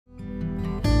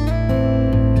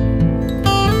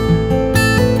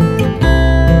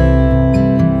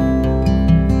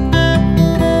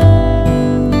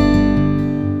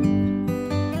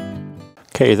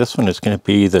Okay, this one is going to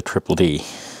be the triple D,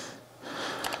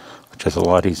 which is a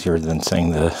lot easier than saying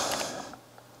the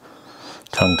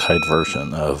tongue-tied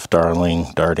version of darling,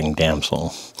 darting, damsel,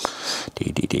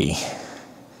 DDD.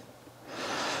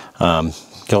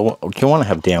 You'll want to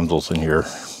have damsels in your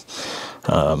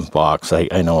box.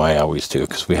 I know I always do,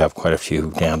 because we have quite a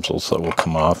few damsels that will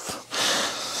come off.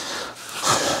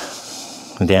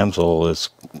 The damsel is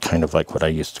kind of like what I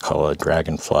used to call a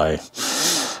dragonfly,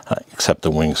 except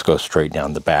the wings go straight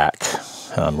down the back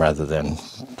rather than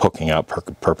poking out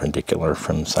perpendicular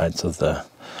from the sides of the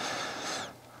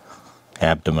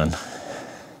abdomen.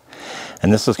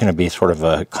 And this is going to be sort of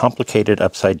a complicated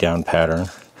upside down pattern,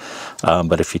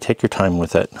 but if you take your time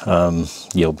with it,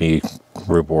 you'll be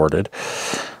rewarded.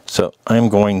 So I'm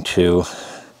going to,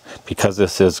 because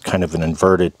this is kind of an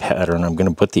inverted pattern, I'm going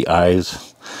to put the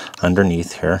eyes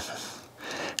underneath here,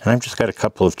 and I've just got a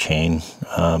couple of chain,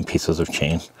 pieces of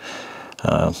chain.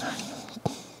 I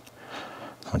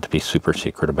want to be super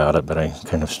secret about it, but I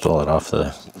kind of stole it off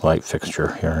the light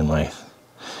fixture here in my, I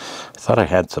thought I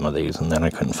had some of these and then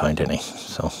I couldn't find any.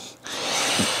 So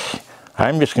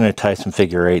I'm just going to tie some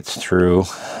figure eights through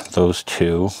those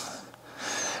two,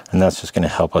 and that's just going to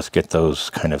help us get those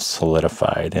kind of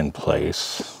solidified in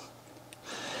place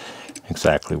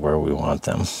exactly where we want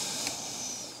them.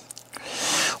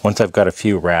 Once I've got a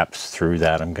few wraps through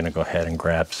that, I'm going to go ahead and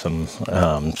grab some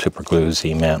super glue,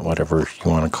 Z-mat, whatever you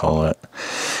want to call it.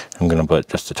 I'm going to put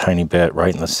just a tiny bit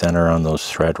right in the center on those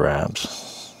thread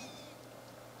wraps.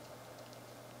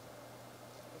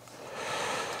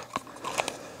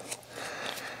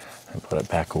 And put it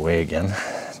back away again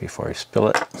before I spill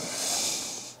it.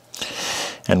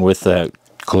 And with the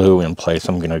glue in place,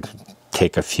 I'm going to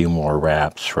take a few more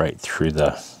wraps right through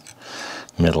the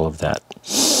middle of that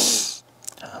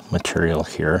material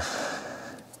here.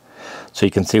 So you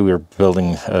can see we're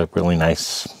building a really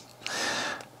nice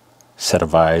set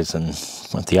of eyes, and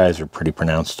the eyes are pretty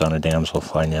pronounced on a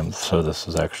damselfly nymph, so this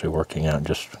is actually working out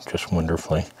just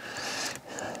wonderfully.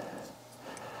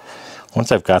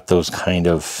 Once I've got those kind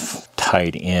of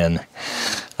tied in,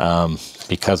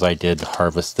 because I did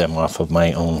harvest them off of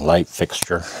my own light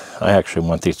fixture, I actually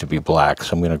want these to be black,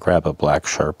 so I'm going to grab a black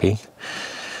Sharpie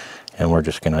and we're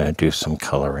just going to do some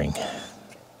coloring.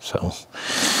 So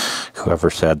whoever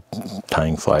said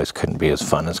tying flies couldn't be as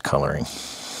fun as coloring.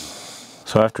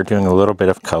 So after doing a little bit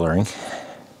of coloring,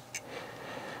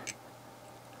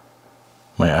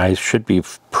 my eyes should be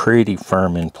pretty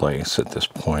firm in place at this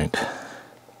point.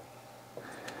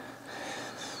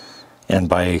 And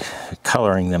by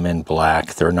coloring them in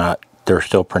black, they're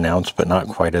still pronounced, but not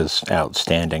quite as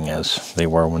outstanding as they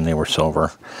were when they were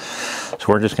silver. So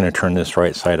we're just going to turn this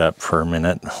right side up for a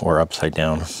minute, or upside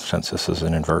down, since this is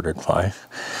an inverted fly.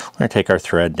 We're going to take our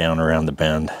thread down around the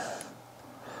bend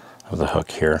of the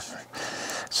hook here.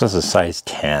 This is a size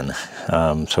 10,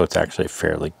 so it's actually a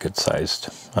fairly good sized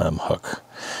hook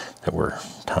that we're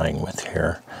tying with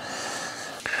here.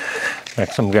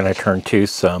 Next I'm going to turn to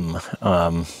some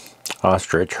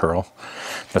ostrich herl.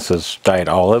 This is dyed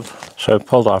olive. So I've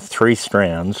pulled off 3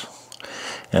 strands,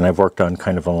 and I've worked on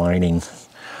kind of aligning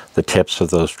the tips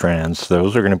of those strands.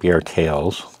 Those are going to be our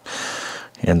tails.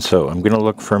 And so I'm going to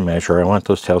look for a measure. I want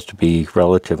those tails to be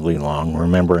relatively long,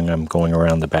 remembering I'm going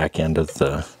around the back end of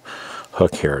the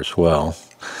hook here as well.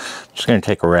 I'm just going to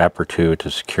take a wrap or two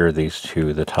to secure these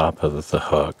to the top of the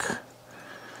hook.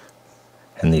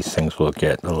 And these things will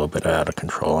get a little bit out of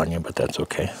control on you, but that's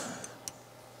okay.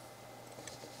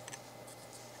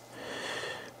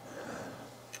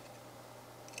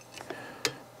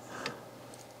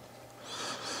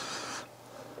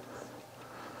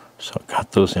 So I've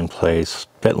got those in place, a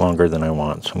bit longer than I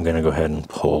want, so I'm going to go ahead and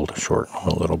pull to shorten them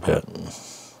a little bit. And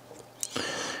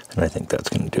I think that's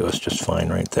going to do us just fine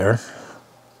right there.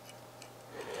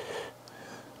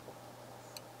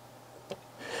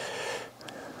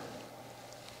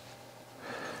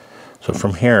 So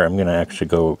from here, I'm going to actually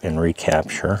go and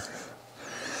recapture.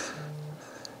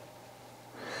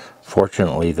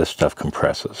 Fortunately, this stuff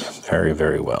compresses very,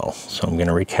 very well. So I'm going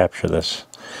to recapture this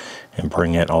and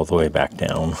bring it all the way back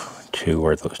down to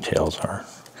where those tails are.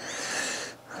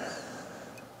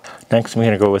 Next, I'm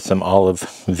going to go with some olive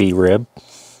V-rib,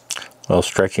 a little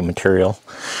stretchy material.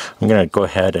 I'm going to go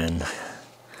ahead and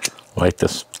light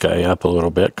this guy up a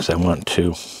little bit because I want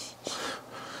to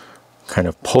kind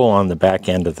of pull on the back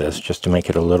end of this just to make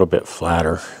it a little bit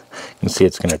flatter. You can see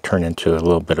it's going to turn into a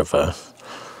little bit of a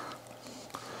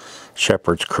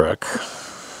shepherd's crook.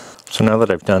 So now that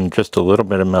I've done just a little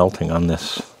bit of melting on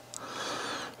this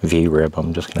V-rib,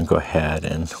 I'm just going to go ahead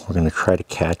and we're going to try to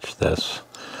catch this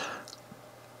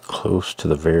close to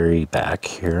the very back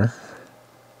here.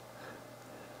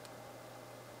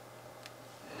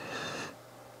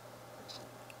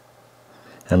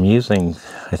 I'm using,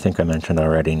 I think I mentioned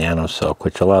already, nano silk,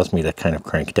 which allows me to kind of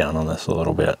crank down on this a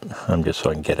little bit, just so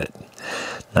I can get it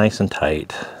nice and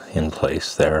tight in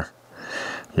place there.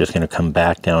 I'm just going to come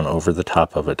back down over the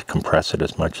top of it to compress it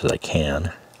as much as I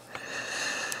can,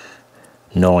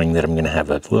 knowing that I'm going to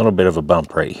have a little bit of a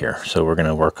bump right here. So we're going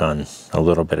to work on a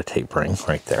little bit of tapering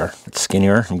right there. It's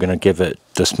skinnier. I'm going to give it,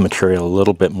 this material, a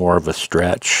little bit more of a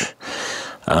stretch.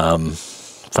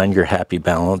 Find your happy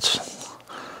balance,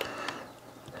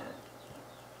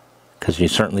 because you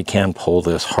certainly can pull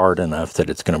this hard enough that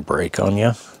it's going to break on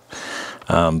you.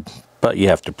 But you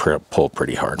have to pull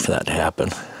pretty hard for that to happen.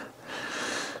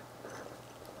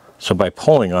 So by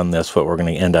pulling on this, what we're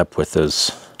going to end up with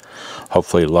is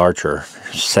hopefully larger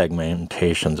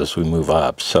segmentations as we move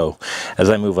up. So as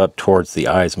I move up towards the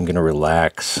eyes, I'm going to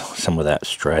relax some of that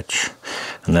stretch,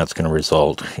 and that's going to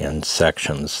result in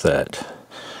sections that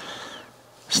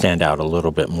stand out a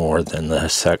little bit more than the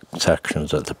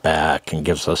sections at the back, and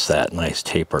gives us that nice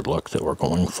tapered look that we're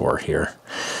going for here.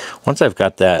 Once I've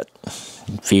got that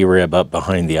V-rib up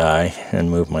behind the eye and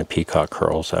move my peacock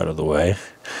curls out of the way,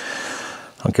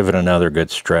 I'll give it another good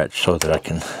stretch so that I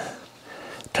can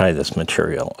tie this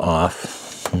material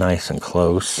off nice and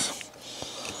close,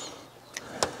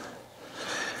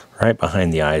 right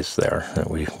behind the eyes there that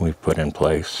we've put in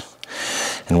place.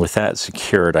 And with that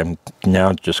secured, I'm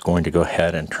now just going to go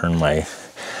ahead and turn my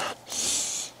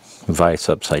vise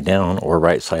upside down, or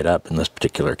right side up in this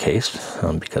particular case,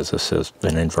 because this is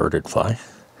an inverted fly.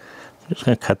 I'm just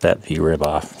going to cut that V-rib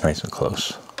off nice and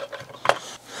close.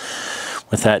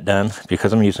 With that done,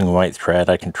 because I'm using white thread,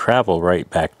 I can travel right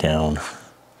back down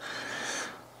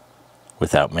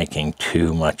without making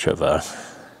too much of a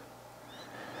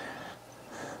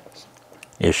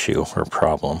issue or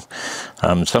problem.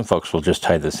 Some folks will just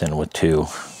tie this in with two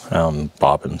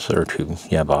bobbins, or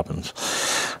bobbins.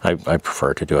 I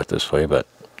prefer to do it this way, but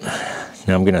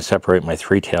now I'm going to separate my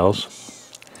three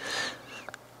tails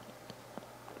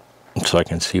so I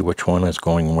can see which one is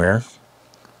going where.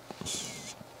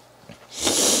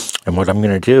 And what I'm going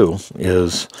to do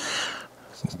is,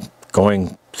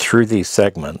 going through these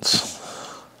segments,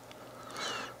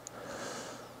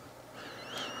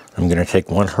 I'm going to take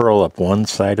one herl up one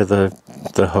side of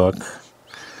the hook,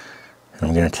 and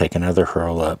I'm going to take another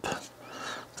herl up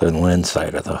the lens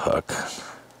side of the hook.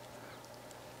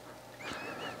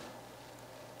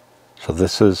 So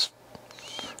this is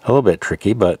a little bit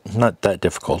tricky, but not that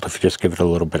difficult if you just give it a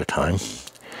little bit of time.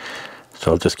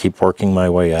 So I'll just keep working my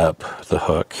way up the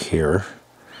hook here,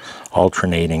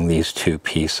 alternating these two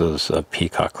pieces of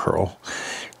peacock herl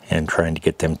and trying to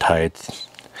get them tied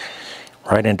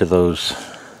right into those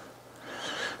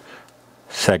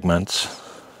segments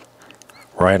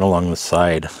right along the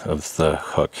side of the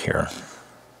hook here.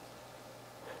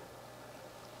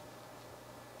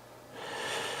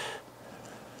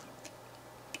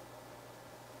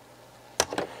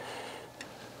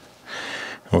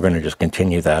 We're going to just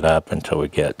continue that up until we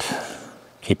get,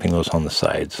 keeping those on the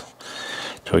sides,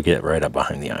 until we get right up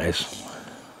behind the eyes.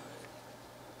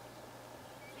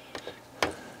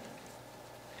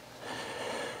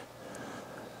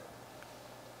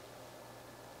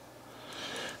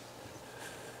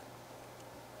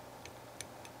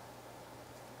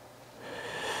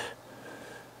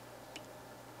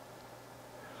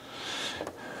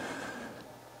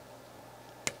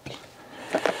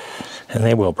 And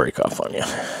they will break off on you,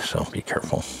 so be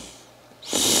careful.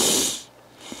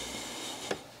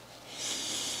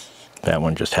 That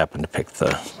one just happened to pick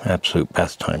the absolute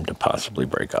best time to possibly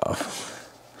break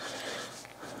off.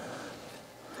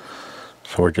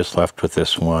 So we're just left with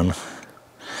this one.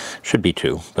 Should be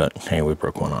two, but hey, we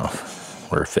broke one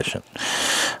off. We're efficient.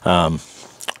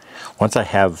 Once I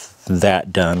have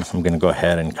that done, I'm going to go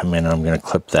ahead and come in and I'm going to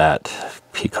clip that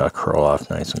peacock curl off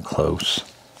nice and close.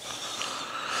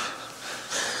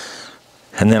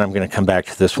 And then I'm going to come back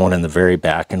to this one in the very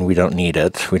back, and we don't need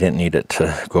it. We didn't need it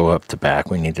to go up the back.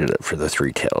 We needed it for the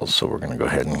three tails, so we're going to go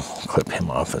ahead and clip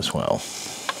him off as well.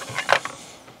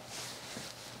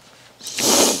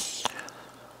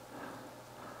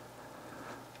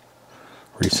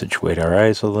 Resituate our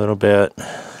eyes a little bit.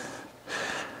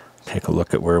 Take a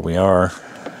look at where we are.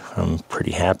 I'm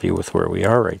pretty happy with where we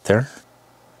are right there.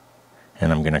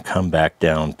 And I'm going to come back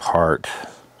down part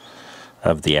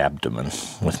of the abdomen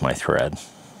with my thread.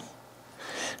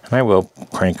 And I will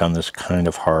crank on this kind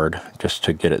of hard just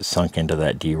to get it sunk into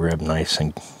that D-rib nice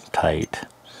and tight.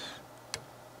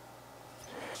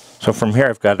 So from here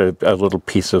I've got a little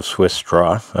piece of Swiss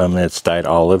straw. It's dyed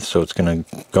olive, so it's going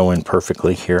to go in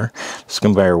perfectly here. This is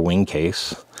going to be our wing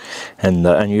case. And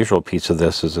the unusual piece of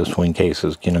this is this wing case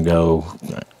is going to go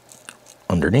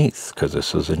underneath, because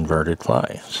this is inverted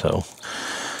fly. So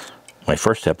my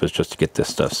first step is just to get this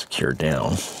stuff secured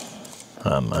down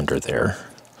under there.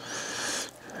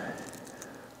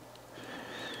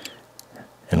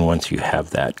 And once you have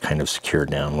that kind of secured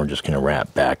down, we're just going to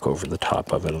wrap back over the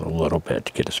top of it a little bit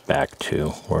to get us back to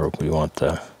where we want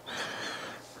the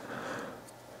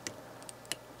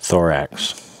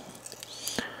thorax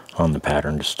on the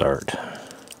pattern to start.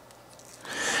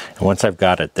 And once I've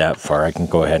got it that far, I can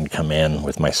go ahead and come in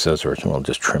with my scissors and we'll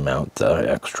just trim out the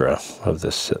extra of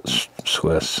this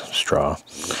Swiss straw.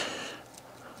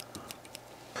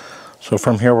 So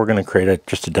from here we're going to create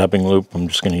just a dubbing loop. I'm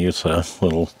just going to use a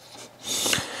little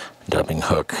dubbing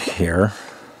hook here.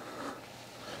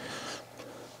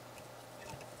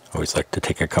 Always like to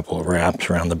take a couple of wraps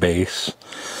around the base.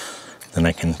 Then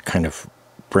I can kind of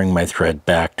bring my thread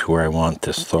back to where I want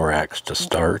this thorax to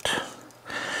start.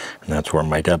 And that's where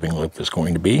my dubbing loop is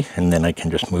going to be. And then I can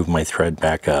just move my thread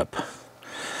back up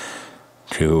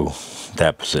to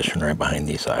that position right behind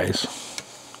these eyes.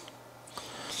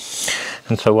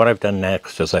 And so what I've done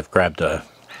next is I've grabbed a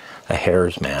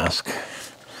hare's mask,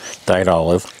 dyed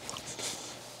olive,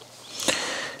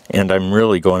 and I'm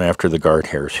really going after the guard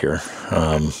hairs here.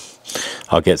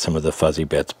 I'll get some of the fuzzy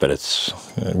bits, but it's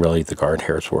really the guard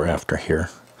hairs we're after here.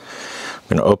 I'm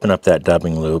going to open up that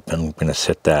dubbing loop and I'm going to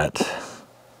sit that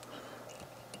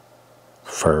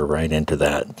fur right into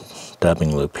that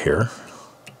dubbing loop here.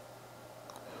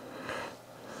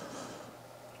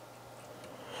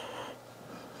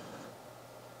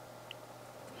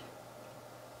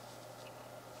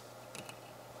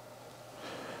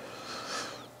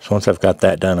 So once I've got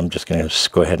that done, I'm just going to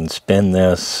go ahead and spin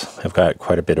this. I've got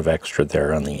quite a bit of extra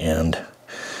there on the end.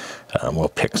 We'll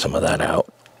pick some of that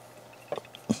out.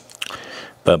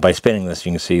 But by spinning this,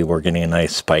 you can see we're getting a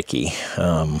nice spiky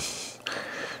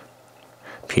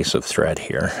piece of thread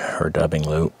here, or dubbing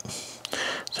loop.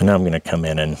 So now I'm going to come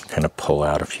in and kind of pull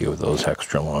out a few of those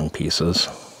extra long pieces.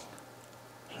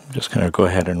 I'm just going to go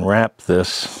ahead and wrap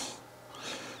this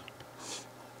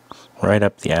right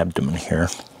up the abdomen here.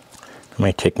 I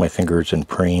might take my fingers and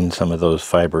preen some of those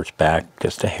fibers back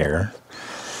just a hair.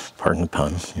 Pardon the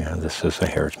pun. Yeah, this is a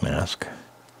hare's mask.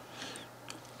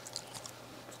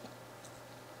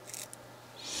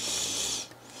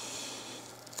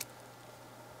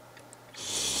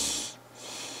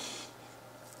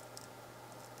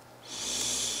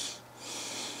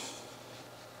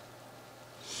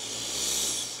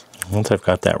 Once I've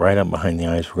got that right up behind the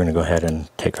eyes, we're going to go ahead and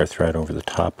take our thread over the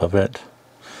top of it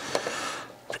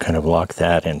to kind of lock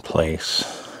that in place.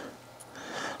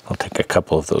 I'll take a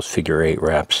couple of those figure 8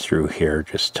 wraps through here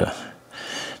just to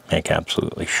make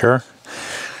absolutely sure.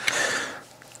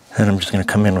 And I'm just going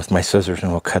to come in with my scissors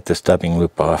and we'll cut this dubbing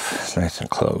loop off nice and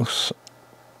close.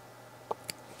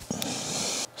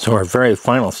 So our very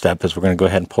final step is we're going to go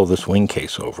ahead and pull this wing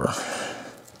case over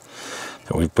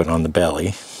that we've put on the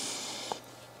belly.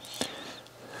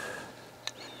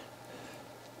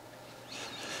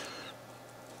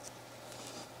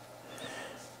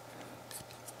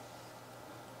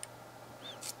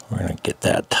 We're going to get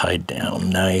that tied down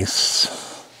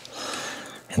nice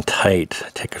and tight.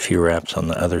 Take a few wraps on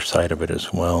the other side of it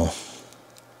as well.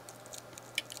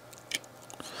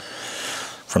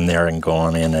 From there I can go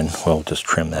on in and we'll just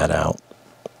trim that out.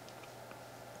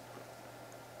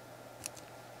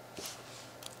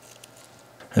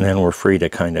 And then we're free to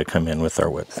kind of come in with our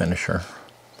whip finisher.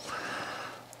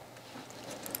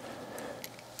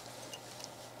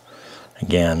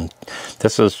 Again,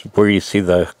 this is where you see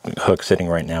the hook sitting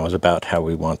right now is about how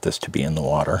we want this to be in the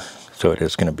water. So it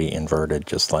is going to be inverted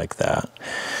just like that.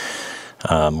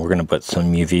 We're going to put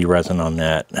some UV resin on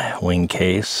that wing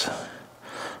case.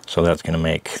 So that's going to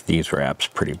make these wraps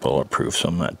pretty bulletproof. So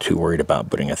I'm not too worried about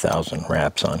putting 1,000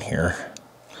 wraps on here.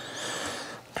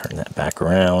 Turn that back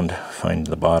around, find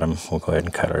the bottom. We'll go ahead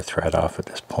and cut our thread off at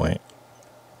this point.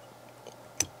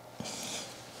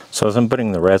 So as I'm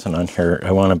putting the resin on here,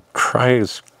 I want to try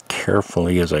as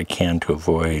carefully as I can to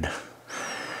avoid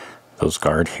those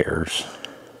guard hairs.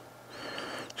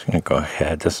 Just going to go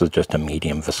ahead. This is just a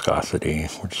medium viscosity.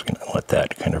 We're just going to let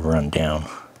that kind of run down.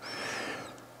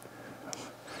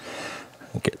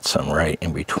 Get some right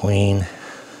in between.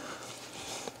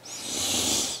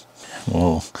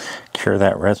 We'll cure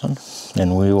that resin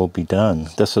and we will be done.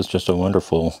 This is just a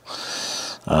wonderful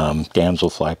damsel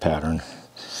fly pattern.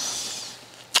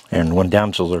 And when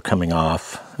damsels are coming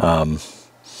off,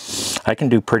 I can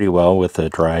do pretty well with a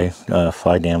dry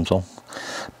fly damsel,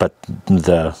 but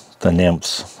the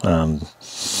nymphs,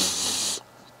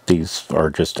 these are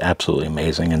just absolutely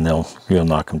amazing, and you'll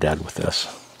knock them dead with this.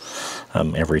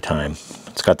 every time.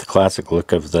 It's got the classic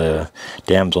look of the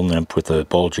damsel nymph with the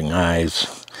bulging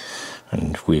eyes,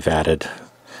 and we've added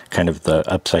kind of the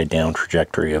upside down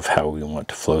trajectory of how we want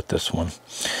to float this one.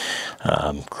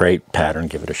 Great pattern,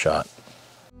 give it a shot.